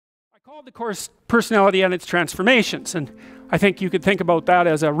called the course Personality and Its Transformations, and I think you could think about that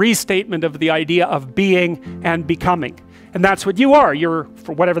as a restatement of the idea of being and becoming. And that's what you are. You're,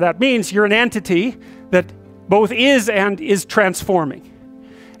 for whatever that means, you're an entity that both is and is transforming.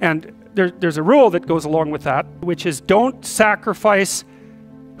 And there's a rule that goes along with that, which is don't sacrifice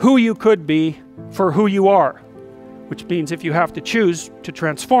who you could be for who you are. Which means if you have to choose to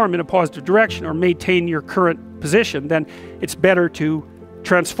transform in a positive direction or maintain your current position, then it's better to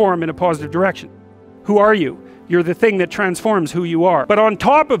transform in a positive direction. Who are you? You're the thing that transforms who you are. But on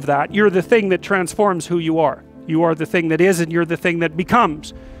top of that, you're the thing that transforms who you are. You are the thing that is, and you're the thing that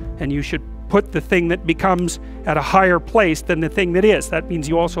becomes. And you should put the thing that becomes at a higher place than the thing that is. That means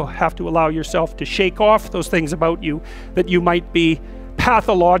you also have to allow yourself to shake off those things about you that you might be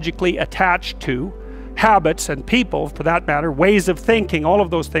pathologically attached to. Habits and people, for that matter, ways of thinking, all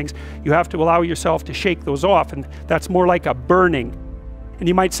of those things, you have to allow yourself to shake those off, and that's more like a burning. And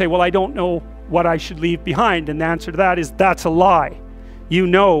you might say, well, I don't know what I should leave behind, and the answer to that is that's a lie. You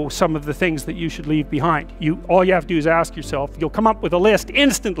know some of the things that you should leave behind. All you have to do is ask yourself. You'll come up with a list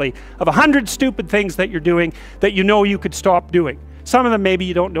instantly of 100 stupid things that you're doing that you know you could stop doing. Some of them maybe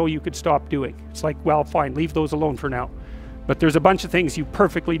you don't know you could stop doing. It's like, well, fine, leave those alone for now. But there's a bunch of things you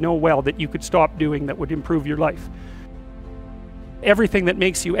perfectly know well that you could stop doing that would improve your life. Everything that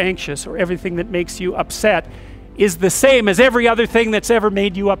makes you anxious or everything that makes you upset is the same as every other thing that's ever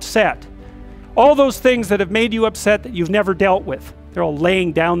made you upset. All those things that have made you upset that you've never dealt with, they're all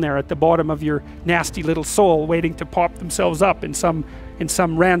laying down there at the bottom of your nasty little soul, waiting to pop themselves up in some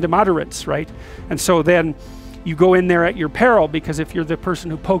random utterance, right? And so then you go in there at your peril, because if you're the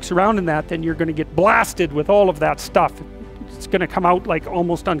person who pokes around in that, then you're going to get blasted with all of that stuff. It's going to come out like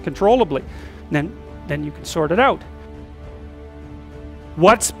almost uncontrollably. And then you can sort it out.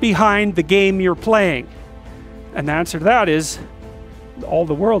 What's behind the game you're playing? And the answer to that is all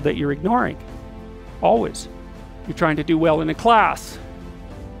the world that you're ignoring. Always. You're trying to do well in a class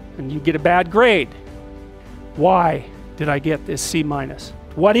and you get a bad grade. Why did I get this C-?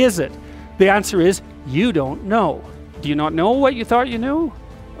 What is it? The answer is you don't know. Do you not know what you thought you knew?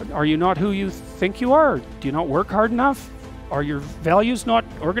 Are you not who you think you are? Do you not work hard enough? Are your values not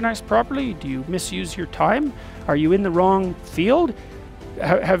organized properly? Do you misuse your time? Are you in the wrong field?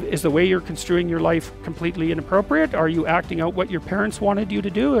 Is the way you're construing your life completely inappropriate? Are you acting out what your parents wanted you to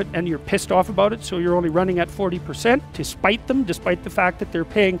do and you're pissed off about it, so you're only running at 40% to spite them, despite the fact that they're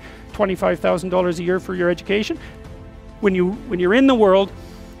paying $25,000 a year for your education? When you're in the world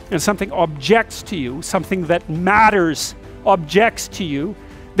and something objects to you, something that matters objects to you,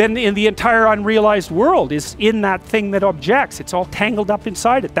 then in the entire unrealized world is in that thing that objects. It's all tangled up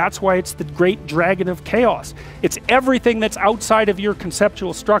inside it. That's why it's the great dragon of chaos. It's everything that's outside of your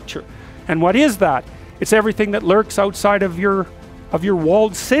conceptual structure. And what is that? It's everything that lurks outside of your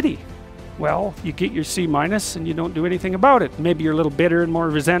walled city. Well, you get your C- and you don't do anything about it. Maybe you're a little bitter and more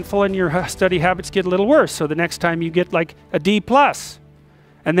resentful, and your study habits get a little worse. So the next time you get like a D+,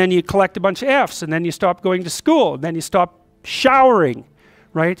 and then you collect a bunch of Fs, and then you stop going to school, and then you stop showering.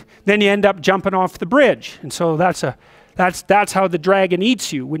 Right? Then you end up jumping off the bridge. And so that's how the dragon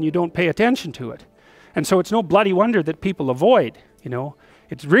eats you when you don't pay attention to it. And so it's no bloody wonder that people avoid, you know.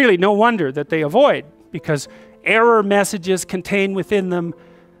 It's really no wonder that they avoid, because error messages contain within them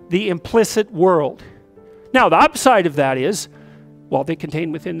the implicit world. Now the upside of that is, well, they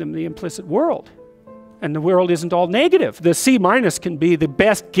contain within them the implicit world. And the world isn't all negative. The C- can be the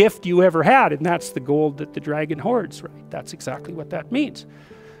best gift you ever had, and that's the gold that the dragon hoards, right? That's exactly what that means.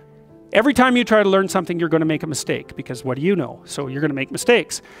 Every time you try to learn something, you're going to make a mistake, because what do you know? So you're going to make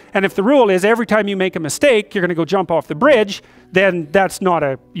mistakes. And if the rule is every time you make a mistake, you're going to go jump off the bridge, then that's not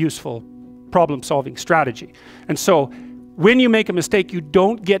a useful problem-solving strategy. And so when you make a mistake, you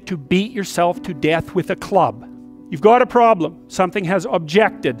don't get to beat yourself to death with a club. You've got a problem. Something has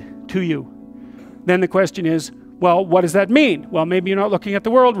objected to you. Then the question is, well, what does that mean? Well, maybe you're not looking at the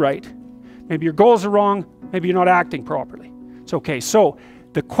world right. Maybe your goals are wrong. Maybe you're not acting properly. It's okay. So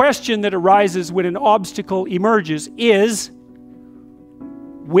the question that arises when an obstacle emerges is,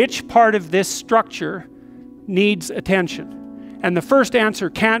 which part of this structure needs attention? And the first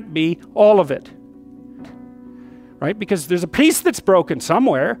answer can't be all of it. Right? Because there's a piece that's broken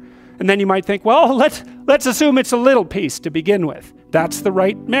somewhere. And then you might think, well, let's assume it's a little piece to begin with. That's the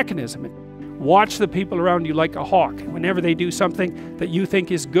right mechanism. Watch the people around you like a hawk. Whenever they do something that you think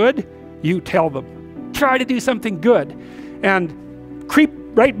is good, you tell them. Try to do something good. And creep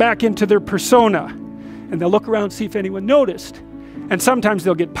right back into their persona. And they'll look around and see if anyone noticed. And sometimes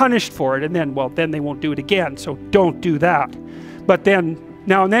they'll get punished for it, and then, well, then they won't do it again. So don't do that. But then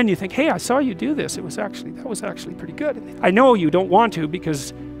now and then you think, hey, I saw you do this. That was actually pretty good. I know you don't want to,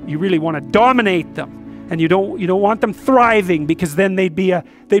 because You really want to dominate them. And you don't want them thriving, because then they'd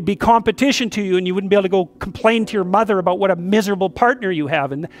be competition to you, and you wouldn't be able to go complain to your mother about what a miserable partner you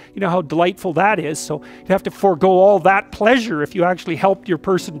have, and you know how delightful that is. So you have to forego all that pleasure if you actually helped your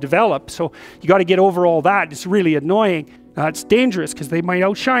person develop. So you got to get over all that. It's really annoying. It's dangerous because they might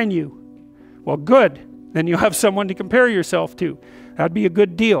outshine you. Well, good. Then you have someone to compare yourself to. That'd be a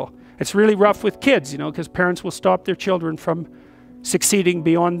good deal. It's really rough with kids, you know, because parents will stop their children from succeeding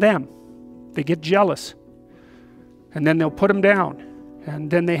beyond them. They get jealous. And then they'll put them down. And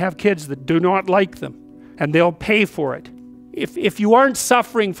then they have kids that do not like them. And they'll pay for it. If you aren't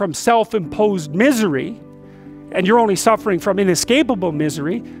suffering from self-imposed misery, and you're only suffering from inescapable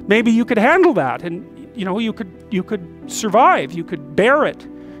misery, maybe you could handle that. And you know, you could survive. You could bear it.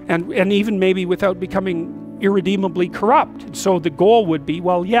 And even maybe without becoming irredeemably corrupt. And so the goal would be,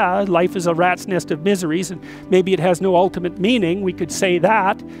 well, yeah, life is a rat's nest of miseries, and maybe it has no ultimate meaning. We could say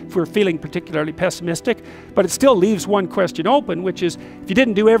that if we're feeling particularly pessimistic, but it still leaves one question open, which is, if you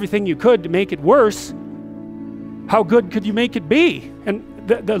didn't do everything you could to make it worse, how good could you make it be? And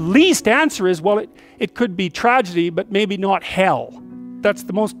the least answer is, well, it could be tragedy, but maybe not hell. That's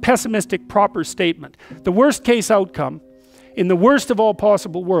the most pessimistic proper statement. The worst case outcome in the worst of all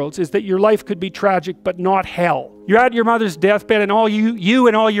possible worlds is that your life could be tragic but not hell. You're at your mother's deathbed and all you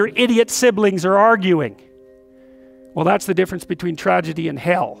and all your idiot siblings are arguing. Well, that's the difference between tragedy and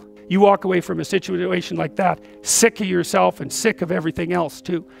hell. You walk away from a situation like that sick of yourself and sick of everything else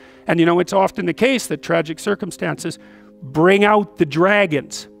too. And you know, it's often the case that tragic circumstances bring out the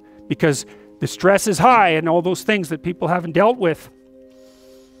dragons, because the stress is high and all those things that people haven't dealt with,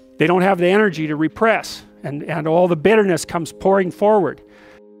 they don't have the energy to repress. And all the bitterness comes pouring forward.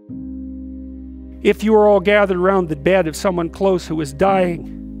 If you were all gathered around the bed of someone close who was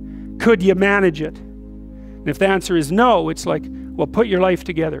dying, could you manage it? And if the answer is no, it's like, well, put your life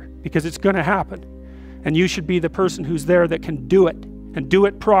together, because it's going to happen. And you should be the person who's there that can do it, and do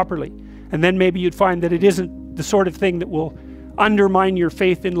it properly. And then maybe you'd find that it isn't the sort of thing that will undermine your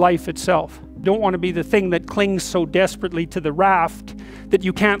faith in life itself. You don't want to be the thing that clings so desperately to the raft that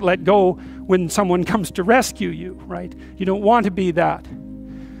you can't let go when someone comes to rescue you, right? You don't want to be that.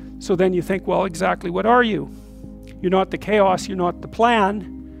 So then you think, well, exactly what are you? You're not the chaos, you're not the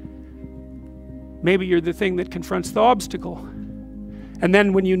plan. Maybe you're the thing that confronts the obstacle. And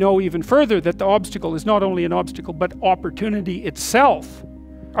then when you know even further that the obstacle is not only an obstacle, but opportunity itself,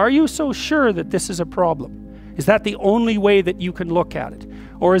 are you so sure that this is a problem? Is that the only way that you can look at it?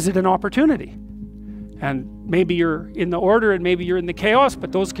 Or is it an opportunity? And maybe you're in the order and maybe you're in the chaos,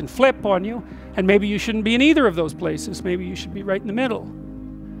 but those can flip on you. And maybe you shouldn't be in either of those places. Maybe you should be right in the middle.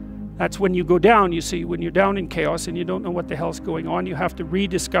 That's when you go down, you see, when you're down in chaos and you don't know what the hell's going on, you have to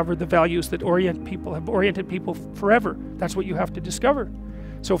rediscover the values that have oriented people forever. That's what you have to discover.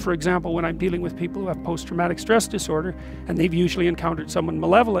 So for example, when I'm dealing with people who have post-traumatic stress disorder, and they've usually encountered someone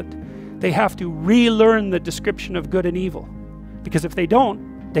malevolent, they have to relearn the description of good and evil. Because if they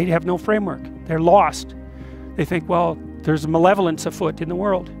don't, they have no framework. They're lost. They think, well, there's malevolence afoot in the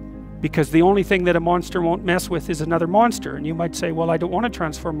world, because the only thing that a monster won't mess with is another monster. And you might say, well, I don't want to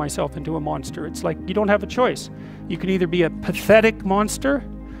transform myself into a monster. It's like, you don't have a choice. You can either be a pathetic monster,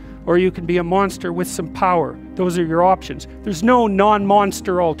 or you can be a monster with some power. Those are your options. There's no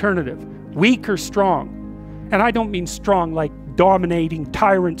non-monster alternative, weak or strong. And I don't mean strong like dominating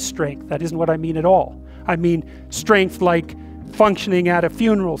tyrant strength. That isn't what I mean at all. I mean strength like functioning at a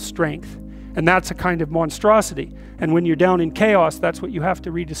funeral strength. And that's a kind of monstrosity. And when you're down in chaos, that's what you have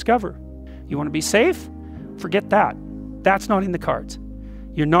to rediscover. You want to be safe? Forget that. That's not in the cards.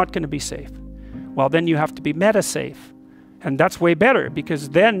 You're not going to be safe. Well, then you have to be meta-safe. And that's way better, because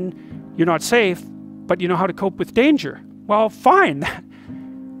then you're not safe, but you know how to cope with danger. Well, fine.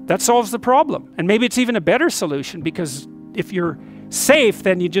 That solves the problem. And maybe it's even a better solution, because if you're safe,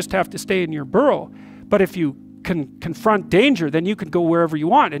 then you just have to stay in your burrow. But if you can confront danger, then you can go wherever you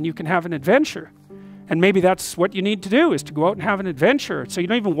want and you can have an adventure. And maybe that's what you need to do, is to go out and have an adventure. So you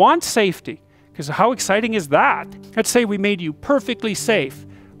don't even want safety, because how exciting is that? Let's say we made you perfectly safe.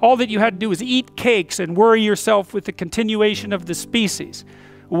 All that you had to do was eat cakes and worry yourself with the continuation of the species.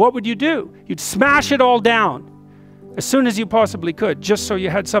 What would you do? You'd smash it all down as soon as you possibly could, just so you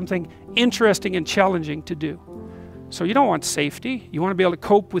had something interesting and challenging to do. So you don't want safety. You want to be able to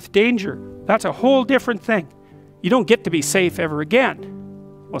cope with danger. That's a whole different thing. You don't get to be safe ever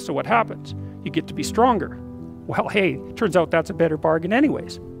again. Well, so what happens? You get to be stronger. Well, hey, turns out that's a better bargain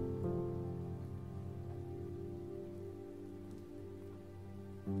anyways.